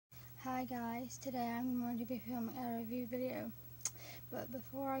Hi guys, today I'm going to be filming a review video, but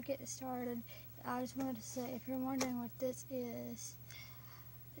before I get started, I just wanted to say, if you're wondering what this is,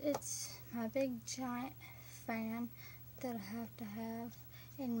 it's my big giant fan that I have to have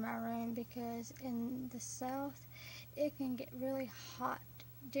in my room because in the south it can get really hot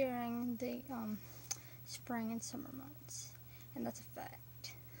during the spring and summer months, and that's a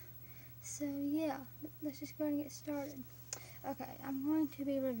fact. So yeah, let's just go ahead and get started. Okay, I'm going to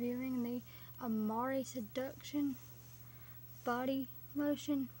be reviewing the Imari Seduction body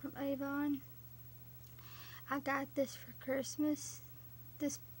lotion from Avon. I got this for Christmas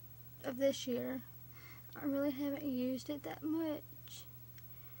this year. I really haven't used it that much,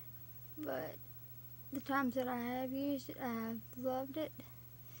 but the times that I have used it, I've loved it.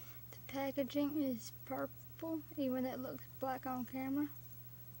 The packaging is purple, even though it looks black on camera,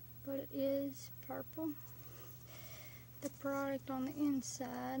 but it is purple. The product on the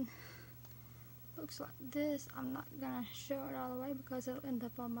inside looks like this. I'm not going to show it all the way because it'll end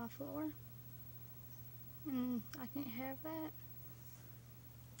up on my floor, and I can't have that.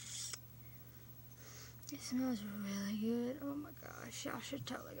 It smells really good. Oh my gosh, y'all should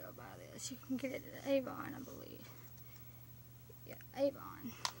totally go buy this. You can get it at Avon, I believe. Yeah,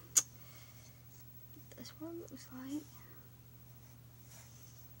 Avon. That's what it looks like.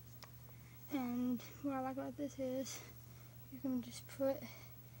 And what I like about this is you can just put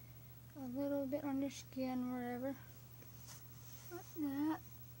a little bit on your skin, wherever, like that.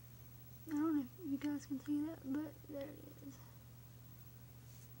 I don't know if you guys can see that, but there it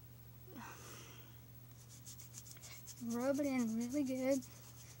is. Rub it in really good.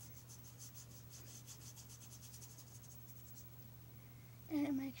 And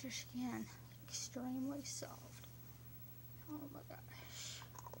it makes your skin extremely soft. Oh my gosh.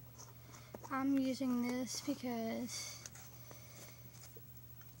 I'm using this because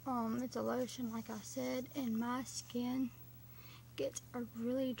it's a lotion, like I said, and my skin gets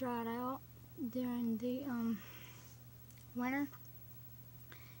really dried out during the winter,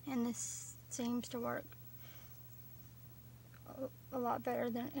 and this seems to work a lot better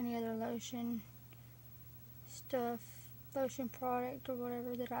than any other lotion product or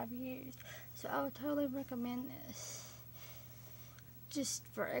whatever that I've used. So I would totally recommend this, just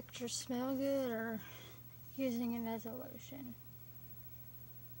for extra smell good or using it as a lotion.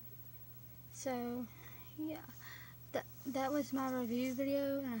 So yeah, that was my review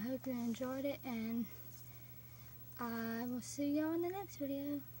video, and I hope you enjoyed it, and I will see y'all in the next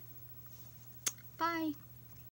video. Bye.